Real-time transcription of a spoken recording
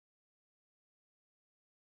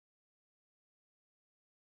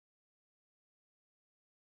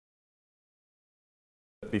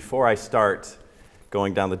before I start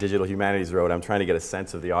going down the digital humanities road, I'm trying to get a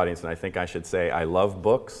sense of the audience, and I think I should say I love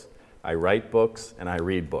books, I write books, and I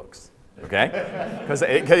read books. Okay? Because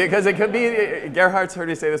it could be, Gerhard's heard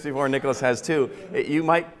me say this before, Nicholas has too, you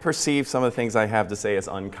might perceive some of the things I have to say as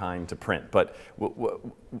unkind to print, but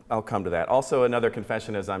I'll come to that. Also, another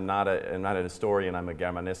confession is I'm not a historian, I'm a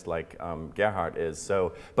Germanist like Gerhard is,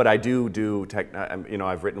 so, but I do you know,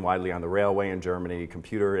 I've written widely on the railway in Germany,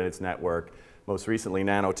 computer and its network, most recently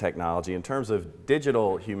nanotechnology. In terms of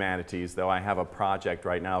digital humanities, though, I have a project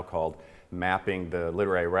right now called Mapping the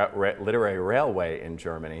Literary Railway in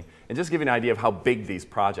Germany. And just to give you an idea of how big these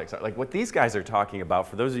projects are, like what these guys are talking about,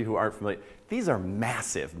 for those of you who aren't familiar, these are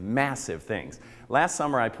massive, massive things. Last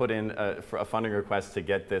summer I put in a funding request to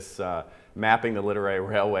get this Mapping the Literary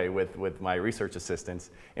Railway with my research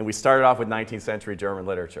assistants, and we started off with 19th century German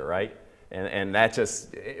literature, right? And that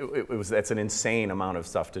just, that's an insane amount of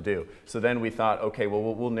stuff to do. So then we thought, okay, well,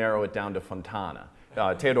 we'll narrow it down to Fontana.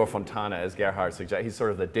 Theodor Fontana, as Gerhard suggests, he's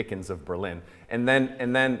sort of the Dickens of Berlin. And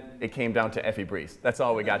then it came down to Effie Briest. That's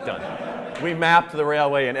all we got done. We mapped the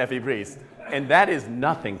railway in Effie Briest. And that is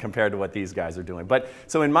nothing compared to what these guys are doing. But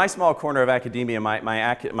so in my small corner of academia,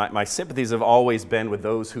 my sympathies have always been with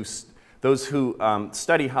those who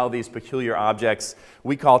study how these peculiar objects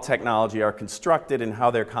we call technology are constructed and how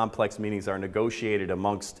their complex meanings are negotiated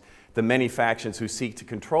amongst the many factions who seek to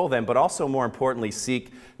control them, but also more importantly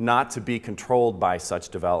seek not to be controlled by such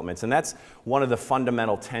developments. And that's one of the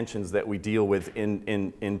fundamental tensions that we deal with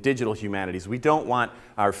in digital humanities. We don't want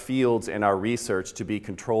our fields and our research to be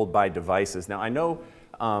controlled by devices. Now I know,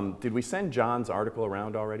 did we send John's article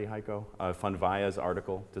around already, Heiko? Funvaya's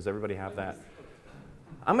article, does everybody have that?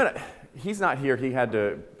 He's not here, he had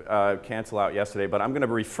to cancel out yesterday, but I'm going to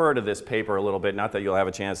refer to this paper a little bit, not that you'll have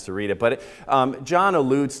a chance to read it, but John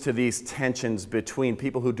alludes to these tensions between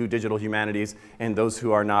people who do digital humanities and those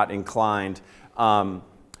who are not inclined. And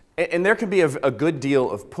there can be a good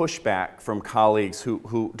deal of pushback from colleagues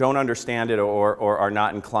who don't understand it or are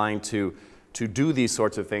not inclined to do these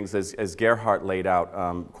sorts of things, as Gerhard laid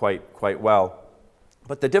out quite well.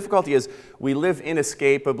 But the difficulty is we live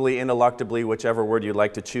inescapably, ineluctably, whichever word you'd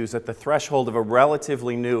like to choose, at the threshold of a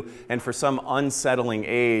relatively new and for some unsettling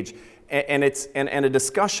age. And a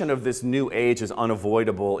discussion of this new age is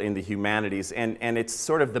unavoidable in the humanities. And it's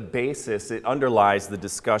sort of the basis, it underlies the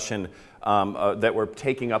discussion that we're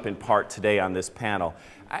taking up in part today on this panel.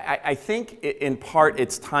 I think in part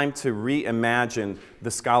it's time to reimagine the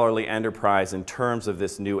scholarly enterprise in terms of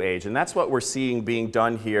this new age. And that's what we're seeing being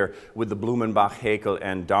done here with the Blumenbach, Haeckel,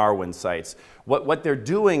 and Darwin sites. What they're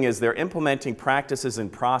doing is they're implementing practices and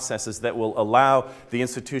processes that will allow the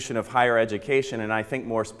institution of higher education, and I think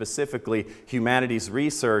more specifically humanities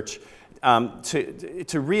research,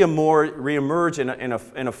 to reemerge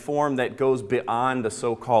in a form that goes beyond the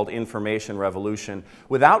so-called information revolution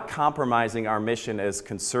without compromising our mission as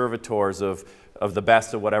conservators of the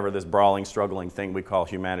best of whatever this brawling, struggling thing we call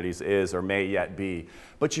humanities is or may yet be.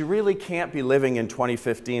 But you really can't be living in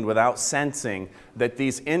 2015 without sensing that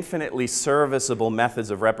these infinitely serviceable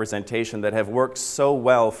methods of representation that have worked so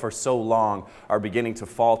well for so long are beginning to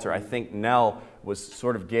falter. I think Nell was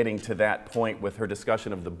sort of getting to that point with her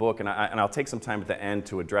discussion of the book, and I'll take some time at the end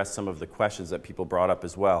to address some of the questions that people brought up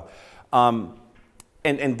as well.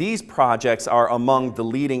 And these projects are among the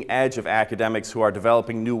leading edge of academics who are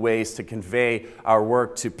developing new ways to convey our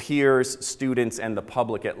work to peers, students, and the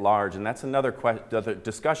public at large. And that's another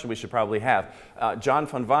discussion we should probably have. John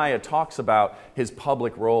Funvaya talks about his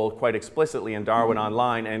public role quite explicitly in Darwin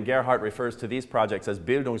Online, and Gerhard refers to these projects as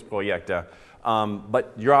Bildungsprojekte.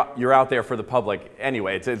 But you're out there for the public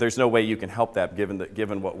anyway. There's no way you can help that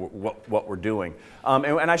given what we're doing.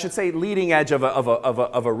 And I should say leading edge of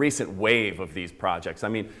a recent wave of these projects. I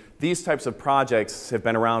mean, these types of projects have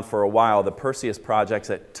been around for a while. The Perseus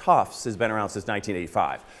projects at Tufts has been around since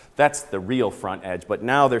 1985. That's the real front edge, but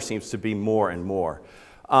now there seems to be more and more.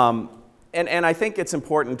 And I think it's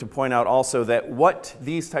important to point out also that what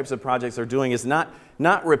these types of projects are doing is not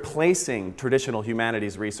replacing traditional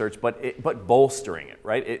humanities research, but bolstering it,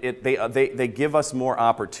 right? They give us more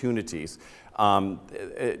opportunities.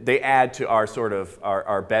 They add to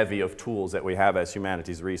our bevy of tools that we have as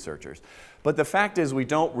humanities researchers. But the fact is we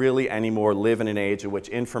don't really anymore live in an age in which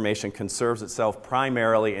information conserves itself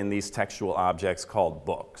primarily in these textual objects called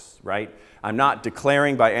books, right? I'm not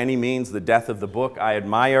declaring by any means the death of the book. I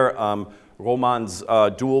admire Roman's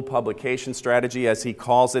dual publication strategy, as he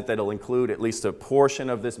calls it, that'll include at least a portion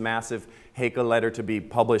of this massive Haeckel letter to be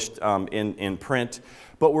published in print.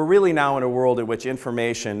 But we're really now in a world in which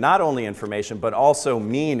information, not only information, but also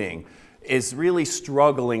meaning, is really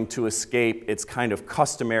struggling to escape its kind of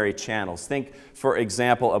customary channels. Think, for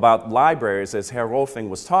example, about libraries, as Herr Rolfing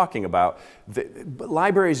was talking about.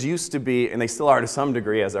 Libraries used to be, and they still are to some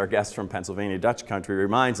degree, as our guest from Pennsylvania Dutch country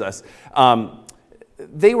reminds us,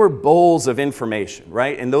 they were bowls of information,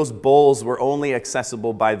 right? And those bowls were only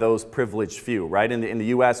accessible by those privileged few, right? In the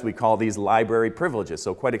US, we call these library privileges,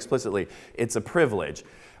 so quite explicitly, it's a privilege.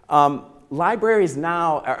 Libraries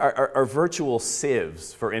now are virtual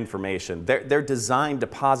sieves for information. They're designed to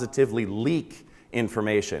positively leak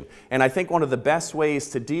information. And I think one of the best ways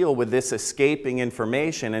to deal with this escaping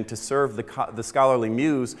information and to serve the scholarly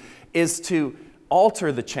muse is to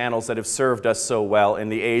alter the channels that have served us so well in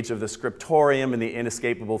the age of the scriptorium and the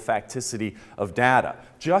inescapable facticity of data.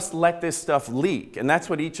 Just let this stuff leak, and that's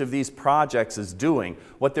what each of these projects is doing.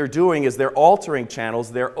 What they're doing is they're altering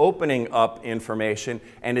channels, they're opening up information,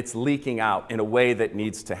 and it's leaking out in a way that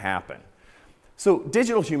needs to happen. So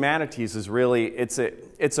digital humanities is really, it's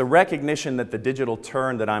a recognition that the digital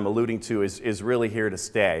turn that I'm alluding to is really here to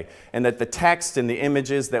stay, and that the text and the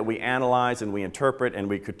images that we analyze and we interpret and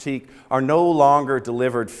we critique are no longer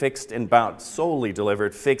delivered fixed and bound, solely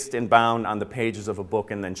delivered fixed and bound on the pages of a book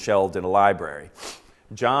and then shelved in a library.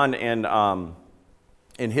 John,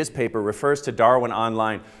 in his paper, refers to Darwin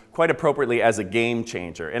Online quite appropriately as a game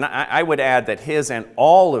changer. And I would add that his and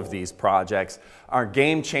all of these projects are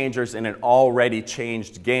game changers in an already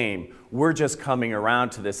changed game. We're just coming around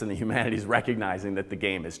to this in the humanities, recognizing that the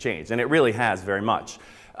game has changed. And it really has very much.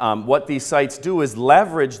 What these sites do is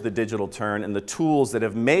leverage the digital turn and the tools that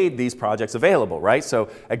have made these projects available, right? So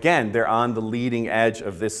again, they're on the leading edge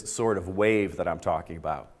of this sort of wave that I'm talking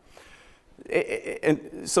about.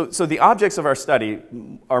 And so the objects of our study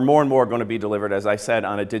are more and more going to be delivered, as I said,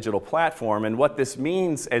 on a digital platform. And what this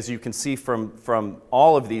means, as you can see from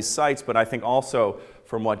all of these sites, but I think also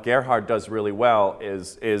from what Gerhard does really well,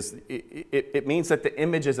 is it means that the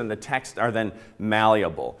images and the text are then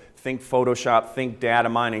malleable. Think Photoshop, think data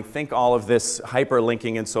mining, think all of this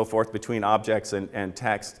hyperlinking and so forth between objects and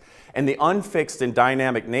text. And the unfixed and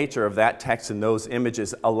dynamic nature of that text and those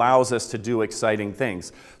images allows us to do exciting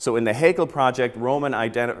things. So in the Haeckel project, Roman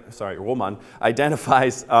identifies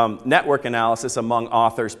network analysis among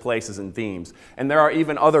authors, places, and themes. And there are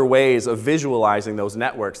even other ways of visualizing those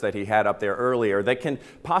networks that he had up there earlier that can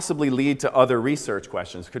possibly lead to other research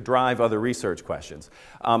questions, could drive other research questions.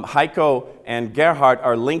 Heiko and Gerhard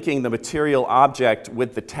are linking the material object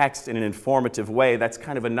with the text in an informative way. That's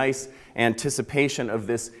kind of a nice anticipation of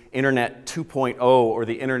this Internet 2.0 or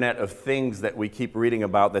the Internet of Things that we keep reading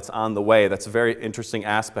about that's on the way. That's a very interesting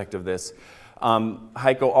aspect of this.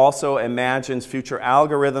 Heiko also imagines future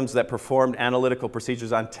algorithms that performed analytical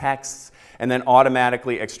procedures on texts and then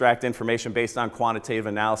automatically extract information based on quantitative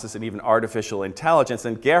analysis and even artificial intelligence.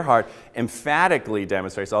 And Gerhard emphatically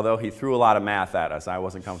demonstrates, although he threw a lot of math at us, I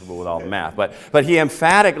wasn't comfortable with all the math, but he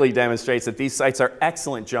emphatically demonstrates that these sites are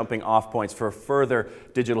excellent jumping off points for further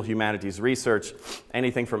digital humanities research,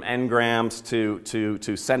 anything from n-grams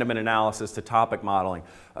to sentiment analysis to topic modeling.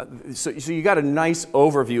 So you got a nice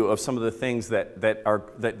overview of some of the things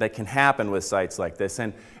that can happen with sites like this.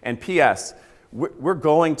 And P.S., we're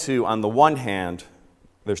going to, on the one hand,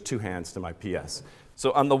 there's two hands to my PS.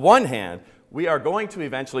 So on the one hand, we are going to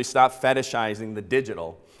eventually stop fetishizing the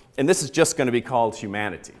digital, and this is just going to be called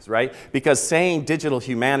humanities, right? Because saying digital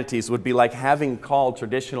humanities would be like having called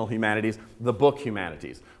traditional humanities the book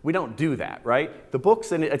humanities. We don't do that, right? The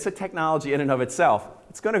books, it's a technology in and of itself.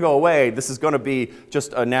 It's going to go away. This is going to be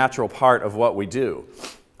just a natural part of what we do.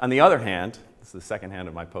 On the other hand, this is the second hand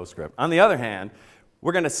of my postscript. On the other hand,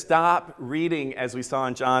 we're going to stop reading, as we saw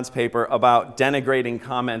in John's paper, about denigrating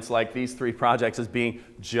comments like these three projects as being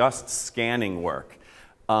just scanning work.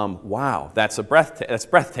 Wow, that's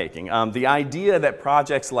breathtaking. The idea that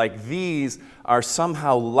projects like these are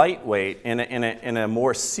somehow lightweight in a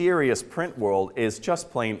more serious print world is just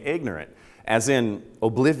plain ignorant, as in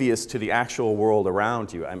oblivious to the actual world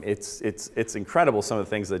around you. I mean, it's incredible, some of the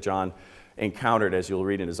things that John encountered, as you'll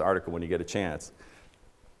read in his article when you get a chance.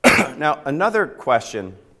 Now, another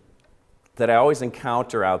question that I always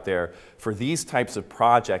encounter out there for these types of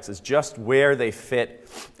projects is just where they fit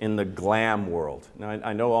in the glam world. Now,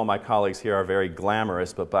 I know all my colleagues here are very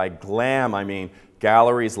glamorous, but by glam I mean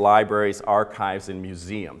galleries, libraries, archives, and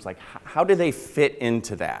museums. Like, how do they fit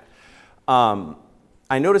into that?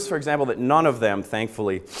 I noticed, for example, that none of them,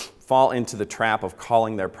 thankfully, fall into the trap of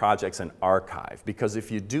calling their projects an archive, because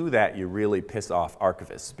if you do that, you really piss off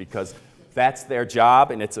archivists, because that's their job,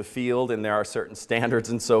 and it's a field, and there are certain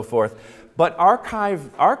standards and so forth. But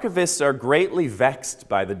archivists are greatly vexed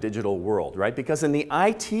by the digital world, right? Because in the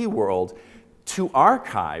IT world, To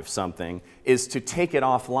archive something is to take it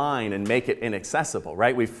offline and make it inaccessible,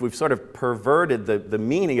 right? We've sort of perverted the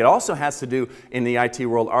meaning. It also has to do, in the IT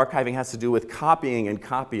world, archiving has to do with copying and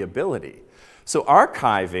copyability. So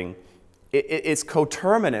archiving is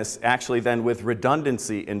coterminous, actually, then with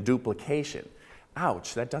redundancy and duplication.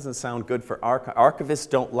 Ouch, that doesn't sound good for archivists.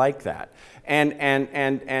 Don't like that.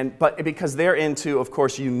 But because they're into, of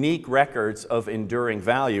course, unique records of enduring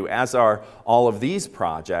value, as are all of these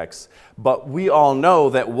projects. But we all know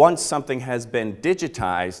that once something has been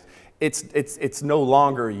digitized, it's no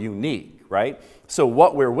longer unique, right? So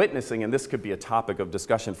what we're witnessing, and this could be a topic of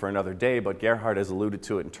discussion for another day, but Gerhard has alluded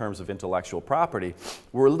to it in terms of intellectual property,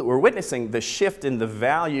 we're witnessing the shift in the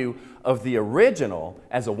value of the original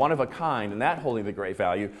as a one-of-a-kind, and that holding the great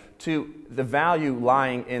value, to the value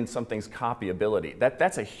lying in something's copyability.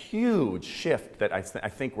 That's a huge shift that I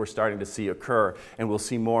think we're starting to see occur, and we'll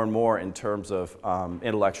see more and more in terms of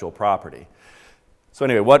intellectual property. So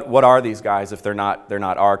anyway, what are these guys if they're not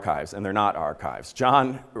archives? And they're not archives.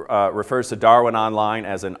 John refers to Darwin Online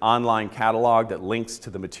as an online catalog that links to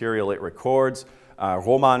the material it records.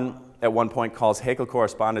 Roman at one point calls Haeckel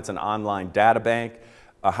correspondence an online databank.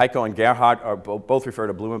 Heiko and Gerhard both refer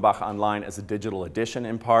to Blumenbach Online as a digital edition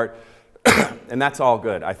in part. And that's all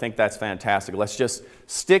good. I think that's fantastic. Let's just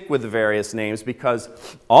stick with the various names because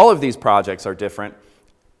all of these projects are different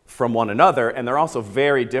from one another, and they're also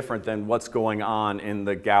very different than what's going on in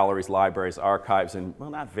the galleries, libraries, archives, and, well,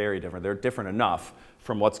 not very different. They're different enough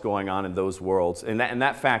from what's going on in those worlds. And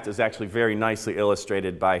that fact is actually very nicely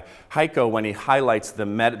illustrated by Heiko when he highlights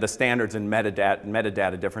the standards and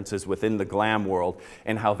metadata differences within the GLAM world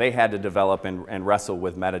and how they had to develop and wrestle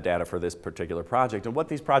with metadata for this particular project. And what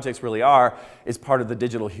these projects really are is part of the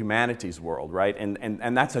digital humanities world, right?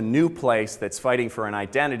 And that's a new place that's fighting for an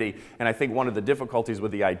identity. And I think one of the difficulties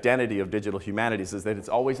with the identity of digital humanities is that it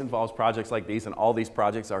always involves projects like these, and all these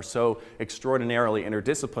projects are so extraordinarily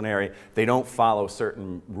interdisciplinary, they don't follow certain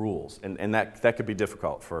rules, and that could be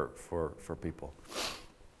difficult for people.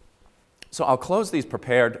 So I'll close these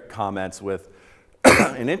prepared comments with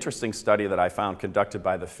an interesting study that I found conducted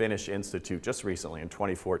by the Finnish Institute just recently in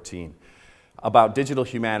 2014 about digital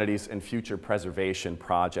humanities and future preservation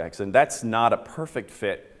projects. And that's not a perfect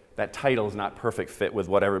fit. That title is not perfect fit with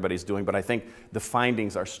what everybody's doing, but I think the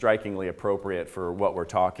findings are strikingly appropriate for what we're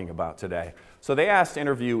talking about today. So they asked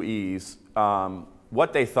interviewees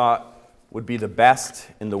what they thought would be the best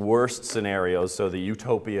and the worst scenarios, so the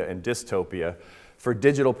utopia and dystopia, for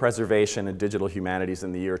digital preservation and digital humanities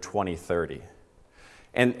in the year 2030.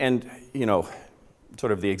 And you know,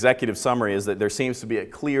 sort of the executive summary is that there seems to be a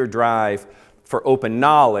clear drive for open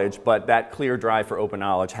knowledge, but that clear drive for open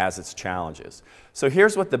knowledge has its challenges. So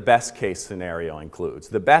here's what the best case scenario includes.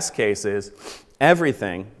 The best case is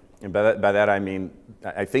everything, and by that I mean,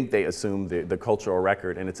 I think they assume the cultural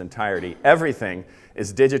record in its entirety, everything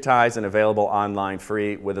is digitized and available online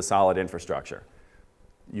free with a solid infrastructure.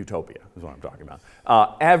 Utopia is what I'm talking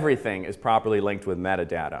about. Everything is properly linked with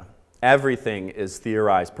metadata. Everything is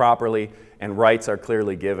theorized properly, and rights are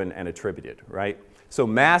clearly given and attributed, right? So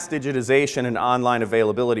mass digitization and online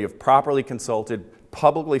availability of properly consulted,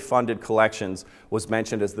 publicly funded collections was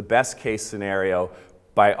mentioned as the best case scenario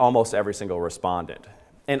by almost every single respondent.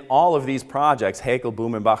 And all of these projects, Haeckel,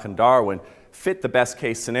 Blumenbach, and Darwin, fit the best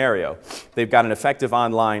case scenario. They've got an effective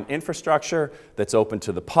online infrastructure that's open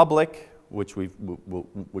to the public, which we've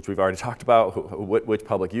already talked about, which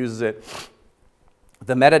public uses it.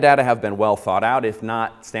 The metadata have been well thought out, if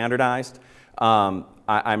not standardized. I'm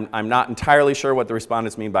not entirely sure what the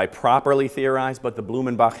respondents mean by properly theorized, but the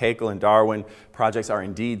Blumenbach, Haeckel, and Darwin projects are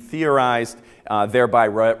indeed theorized, thereby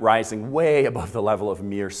rising way above the level of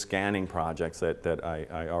mere scanning projects that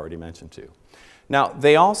I already mentioned too. Now,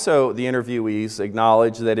 they also, the interviewees,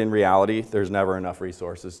 acknowledge that in reality, there's never enough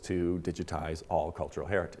resources to digitize all cultural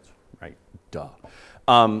heritage, right? Duh.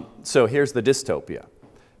 So here's the dystopia.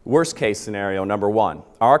 Worst case scenario, number one,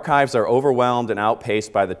 archives are overwhelmed and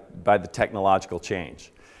outpaced by the technological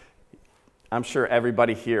change. I'm sure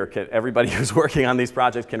everybody here, everybody who's working on these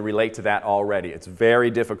projects can relate to that already. It's very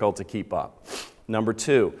difficult to keep up. Number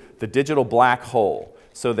two, the digital black hole.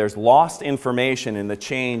 So there's lost information in the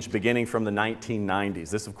change beginning from the 1990s.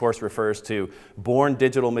 This, of course, refers to born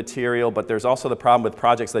digital material, but there's also the problem with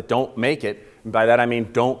projects that don't make it. And by that I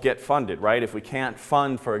mean don't get funded, right? If we can't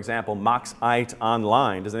fund, for example, Max Eit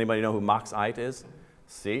Online, does anybody know who Max Eit is?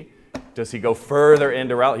 See? Does he go further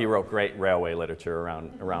into rail? He wrote great railway literature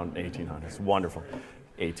around 1800. It's wonderful.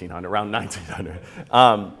 1800, around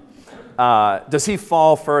 1900. Does he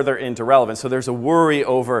fall further into relevance? So there's a worry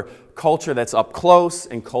over culture that's up close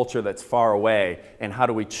and culture that's far away, and how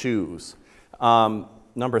do we choose?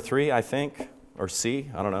 Number three, I think, or C,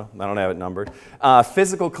 I don't know, I don't have it numbered.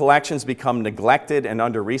 Physical collections become neglected and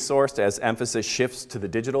under-resourced as emphasis shifts to the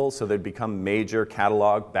digital, so they become major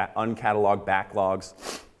uncatalogued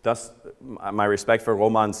backlogs. Thus, my respect for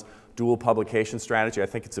Roman's dual publication strategy, I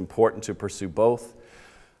think it's important to pursue both.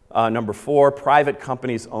 Number 4, private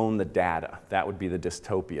companies own the data. That would be the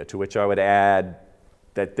dystopia, to which I would add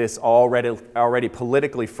that this already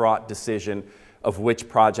politically fraught decision of which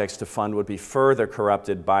projects to fund would be further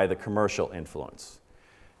corrupted by the commercial influence.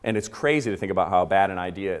 And it's crazy to think about how bad an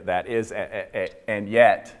idea that is, and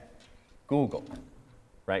yet, Google,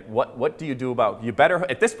 right? What do you do about, you better,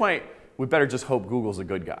 at this point, we better just hope Google's a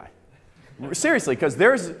good guy. Seriously, because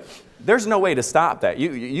there's no way to stop that.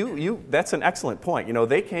 That's an excellent point. You know,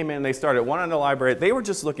 they came in, they started one on the library, they were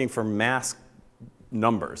just looking for mass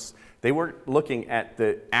numbers. They weren't looking at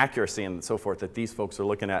the accuracy and so forth that these folks are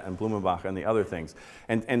looking at in Blumenbach and the other things.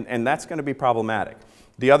 And that's going to be problematic.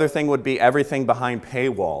 The other thing would be everything behind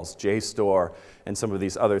paywalls, JSTOR, and some of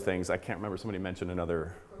these other things. I can't remember, somebody mentioned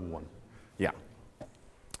another one. Yeah.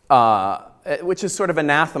 Which is sort of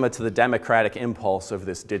anathema to the democratic impulse of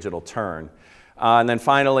this digital turn. And then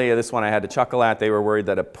finally, this one I had to chuckle at. They were worried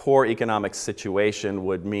that a poor economic situation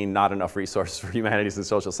would mean not enough resources for humanities and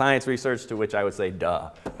social science research, to which I would say, duh.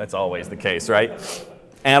 That's always the case, right?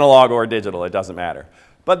 Analog or digital, it doesn't matter.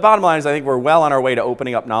 But bottom line is I think we're well on our way to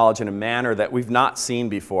opening up knowledge in a manner that we've not seen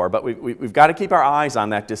before. But we've got to keep our eyes on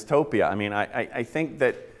that dystopia. I mean, I think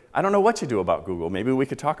that I don't know what you do about Google. Maybe we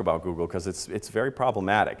could talk about Google because it's very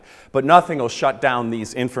problematic. But nothing will shut down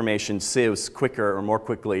these information sieves quicker or more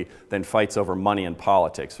quickly than fights over money and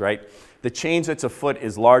politics, right? The change that's afoot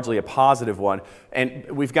is largely a positive one, and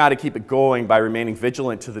we've got to keep it going by remaining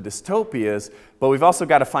vigilant to the dystopias, but we've also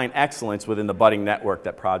got to find excellence within the budding network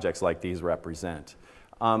that projects like these represent.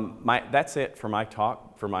 That's it for my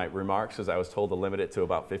talk, for my remarks, as I was told to limit it to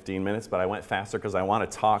about 15 minutes, but I went faster because I want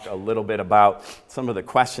to talk a little bit about some of the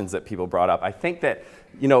questions that people brought up. I think that,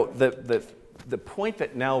 you know, the point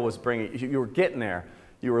that Nell was bringing, you were getting there,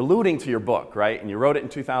 you were alluding to your book, right? And you wrote it in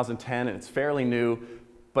 2010, and it's fairly new,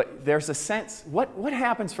 but there's a sense, what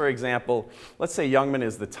happens, for example, let's say Youngman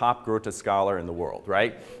is the top Goethe scholar in the world,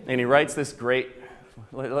 right? And he writes this great,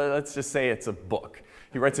 let's just say it's a book.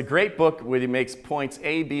 He writes a great book where he makes points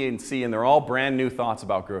A, B, and C, and they're all brand new thoughts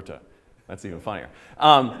about Goethe. That's even funnier.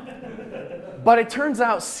 But it turns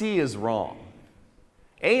out C is wrong.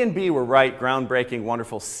 A and B were right, groundbreaking,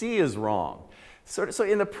 wonderful. C is wrong. So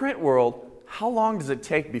in the print world, how long does it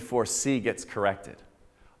take before C gets corrected?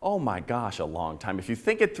 Oh my gosh, a long time. If you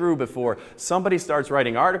think it through before somebody starts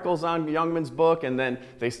writing articles on Youngman's book and then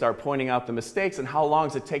they start pointing out the mistakes and how long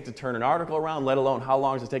does it take to turn an article around, let alone how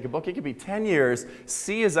long does it take a book? It could be 10 years.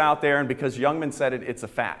 C is out there, and because Youngman said it, it's a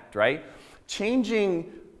fact, right?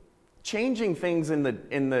 Changing things in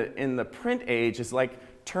the print age is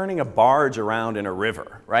like turning a barge around in a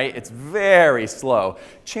river, right? It's very slow.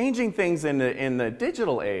 Changing things in the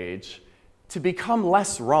digital age to become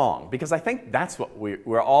less wrong, because I think that's what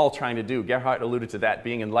we're all trying to do. Gerhard alluded to that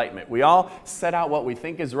being enlightenment. We all set out what we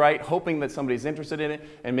think is right, hoping that somebody's interested in it,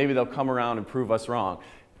 and maybe they'll come around and prove us wrong.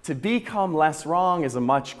 To become less wrong is a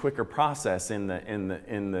much quicker process in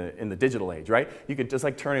the digital age, right? You could just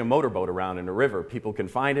like turning a motorboat around in a river. People can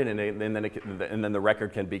find it, and then the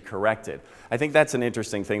record can be corrected. I think that's an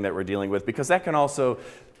interesting thing that we're dealing with, because that can also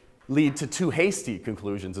lead to too hasty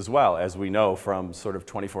conclusions as well, as we know from sort of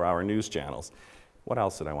 24-hour news channels. What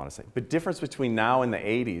else did I want to say? The difference between now and the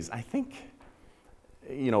 80s, I think,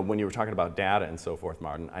 you know, when you were talking about data and so forth,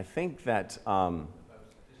 Martin, I think that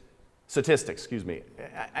statistics, excuse me.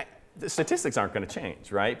 The statistics aren't going to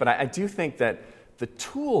change, right? But I do think that the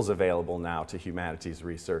tools available now to humanities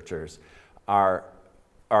researchers are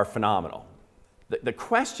phenomenal. The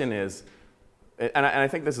question is, and I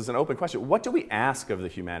think this is an open question, what do we ask of the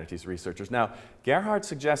humanities researchers? Now, Gerhard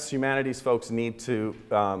suggests humanities folks need to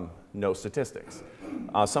know statistics.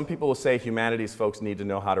 Some people will say humanities folks need to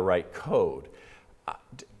know how to write code.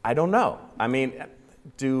 I don't know. I mean,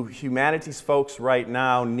 do humanities folks right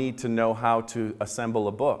now need to know how to assemble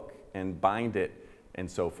a book and bind it and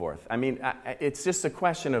so forth? I mean, it's just a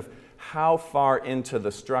question of how far into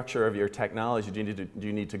the structure of your technology do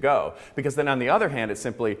you need to go? Because then on the other hand, it's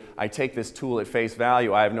simply, I take this tool at face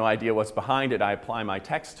value, I have no idea what's behind it, I apply my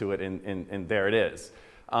text to it, and there it is.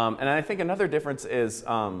 And I think another difference is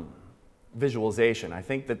visualization. I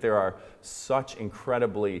think that there are such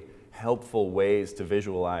incredibly helpful ways to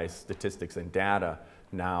visualize statistics and data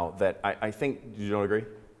now that I think, you don't agree?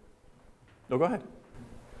 No, go ahead.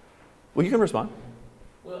 Well, you can respond.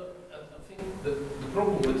 Well, I think the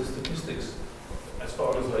problem with the statistics, as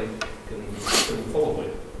far as I can follow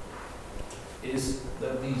it, is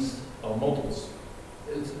that these are models.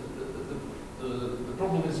 The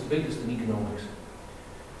problem is the biggest in economics.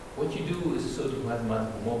 What you do is a sort of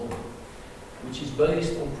mathematical model, which is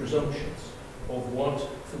based on presumptions of what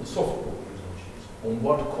philosophical presumptions, on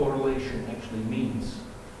what correlation actually means,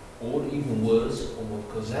 or even worse, on what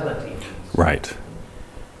causality means. Right.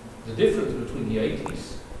 The difference between the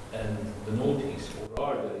 80s and the noughties, or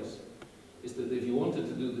our days, is that if you wanted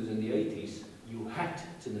to do this in the 80s, you had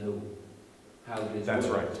to know how this That's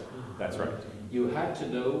worked. right. That's right. You had to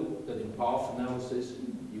know that in path analysis,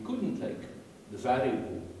 you couldn't take the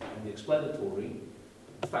variable and the explanatory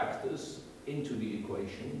factors into the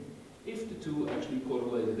equation if the two actually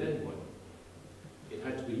correlated anyway. It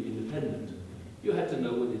had to be independent. You had to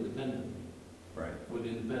know what independent means. Right. What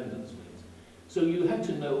independence means. So you had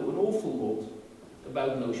to know an awful lot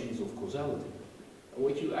about notions of causality. And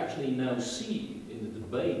what you actually now see in the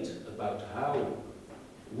debate about how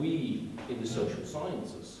we in the social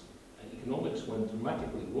sciences and economics went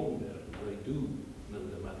dramatically wrong there. They do know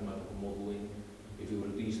the mathematical modeling. If you're a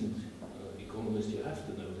decent economist, you have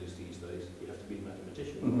to know this these days. You have to be a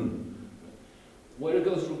mathematician. Mm-hmm. Where it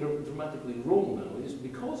goes dramatically wrong now is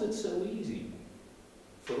because it's so easy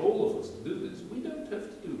for all of us to do this, we don't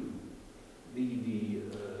have to do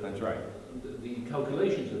That's right. the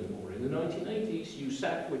calculations anymore. In the 1980s, you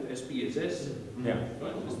sat with SPSS, Yeah.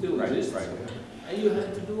 right? It still Right, exists, right. and you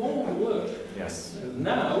had to do all the work. Yes.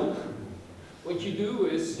 Now, what you do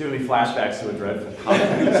is Giving me flashbacks to a dreadful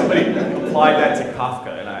Kafka. Somebody applied that to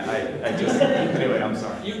Kafka, and I just, anyway, I'm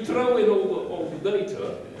sorry. you throw in all the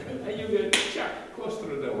data, and you get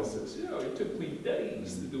cluster analysis. You know, it took me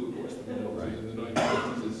days to do a cluster analysis in the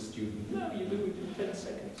 1980s as a student. Now you do it in 10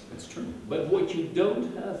 seconds. It's true. But what you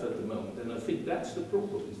don't have at the moment, and I think that's the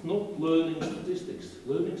problem, it's not learning statistics.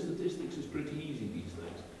 Learning statistics is pretty easy these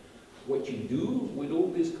days. What you do with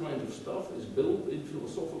all this kind of stuff is build in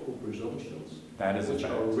philosophical presumptions, That is which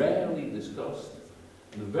are rarely discussed.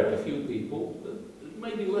 And very few people,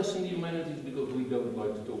 maybe less in the humanities because we don't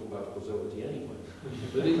like to talk about causality anyway.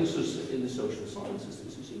 But in the social sciences,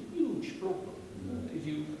 this is a huge problem. If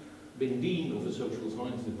you've been dean of a social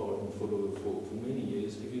science department for many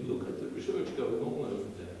years, if you look at the research going on over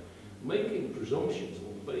there, making presumptions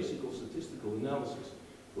on the basis of statistical analysis,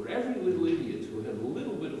 where every little idiot who had a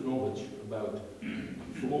little bit of knowledge about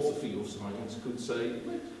philosophy of science could say,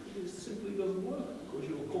 this simply doesn't work because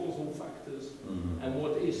your causal factors and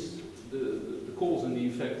what is the cause and the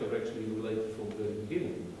effect are actually related from the very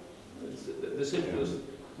beginning. It's the simplest.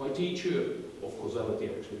 My teacher of causality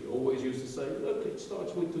actually always used to say, look, it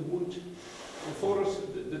starts with the wood, the forest,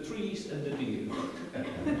 the trees and the deer.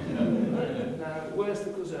 Now, where's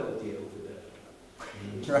the causality over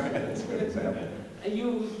there? Right, that's a good example. And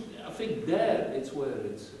I think there it's where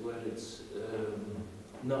it's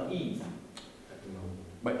naive at the moment.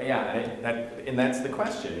 But yeah, and that's the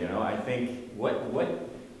question, you know. I think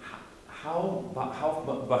how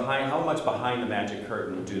much behind the magic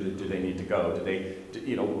curtain do they need to go?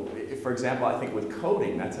 You know, for example, I think with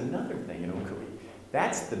coding, that's another thing. You know,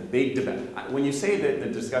 that's the big debate. When you say that the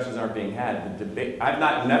discussions aren't being had, the debate.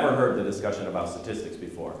 I've never heard the discussion about statistics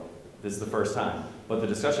before. This is the first time. But the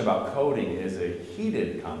discussion about coding is a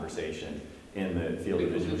heated conversation in the field of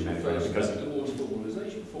visual humanities. Because towards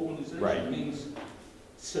formalization. Formalization means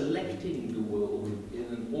selecting the world in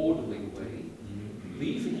an orderly way,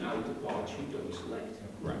 leaving out the parts you don't select.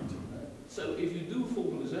 Right. So if you do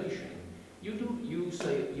formalization, you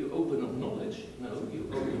say you open up knowledge. No, you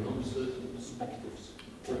open up certain perspectives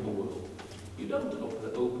of the world. You don't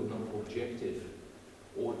open up objective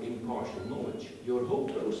or impartial knowledge. Your whole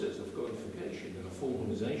process of codification and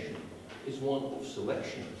formalization is one of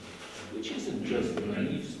selection, which isn't just a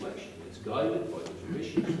naive selection. It's guided by the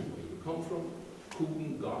traditions from where you come from,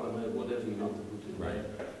 Kuhn, Gadamer, whatever you want to put in there.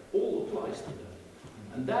 All applies to that.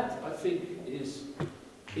 And that, I think, is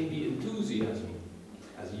in the enthusiasm,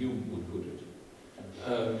 as you would put it.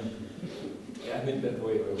 And in that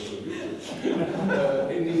way I also use it.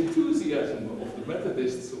 In the enthusiasm of the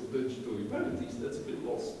Methodists of digital humanities, that's a bit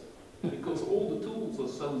lost. Because all the tools are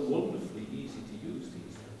so wonderfully easy to use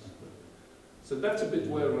these days. So that's a bit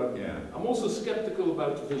where I'm also skeptical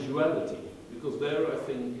about visuality. Because there, I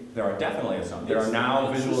think... There are definitely some. There are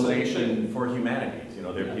now visualization for humanities. You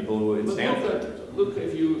know, there are people who at Stanford. Look,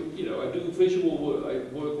 if I do visual work,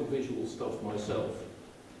 I work on visual stuff myself.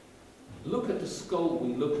 Look at the skull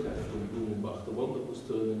we looked at from Blumenbach, the one that was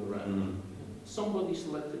turning around. Somebody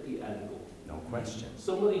selected the angle. No question.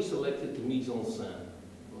 Somebody selected the mise en scène.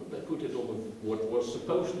 Well, they put it on what was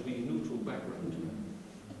supposed to be a neutral background.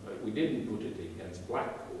 We didn't put it against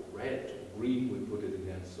black or red or green, we put it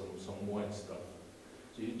against some white stuff.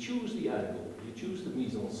 So you choose the angle, you choose the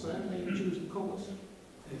mise en scène, and you choose the colours.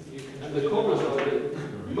 And the colours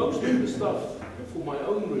are most of the stuff for my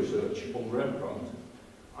own research on Rembrandt.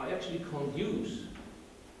 I actually can't use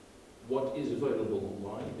what is available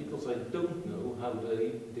online because I don't know how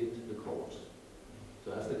they did the colours.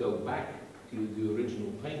 So I have to go back to the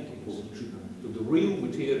original paintings, to the real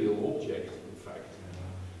material object, in fact.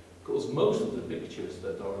 Because most of the pictures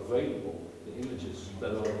that are available, the images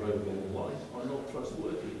that are available online, are not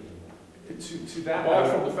trustworthy. To that, Apart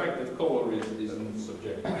from the fact that colour isn't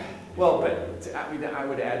subjective. well, but I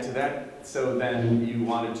would add to that, so then you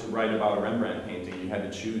wanted to write about a Rembrandt painting, you had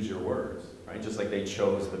to choose your words, right? Just like they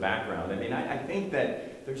chose the background. I mean, I think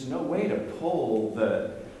that there's no way to pull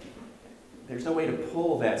that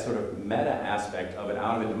sort of meta aspect of it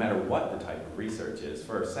out of it, no matter what the type of research is.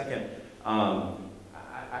 For a second,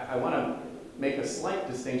 I want to make a slight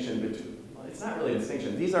distinction between, well, it's not really a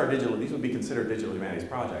distinction. These would be considered digital humanities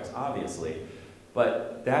projects, obviously,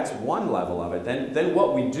 but that's one level of it. Then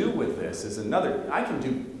what we do with this is another. I can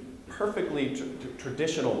do perfectly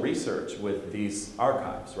traditional research with these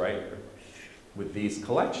archives, right? With these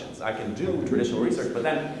collections. I can do traditional research, but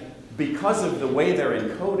then because of the way they're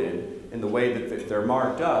encoded, in the way that they're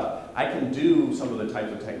marked up, I can do some of the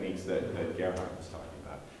types of techniques that Gerhard was talking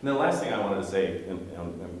about. And the last thing I wanted to say, and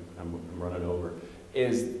I'm running over,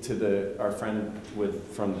 is to our friend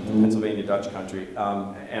from Pennsylvania Dutch country,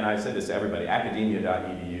 and I said this to everybody,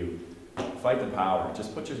 academia.edu. Fight the power.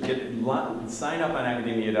 Just sign up on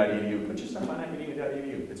academia.edu. Put your stuff on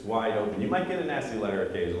academia.edu. It's wide open. You might get a nasty letter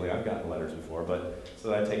occasionally. I've gotten letters before, but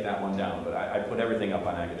so I take that one down. But I put everything up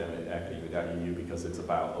on academia.edu because it's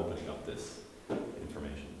about opening up this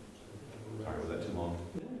information. Sorry, was that too long?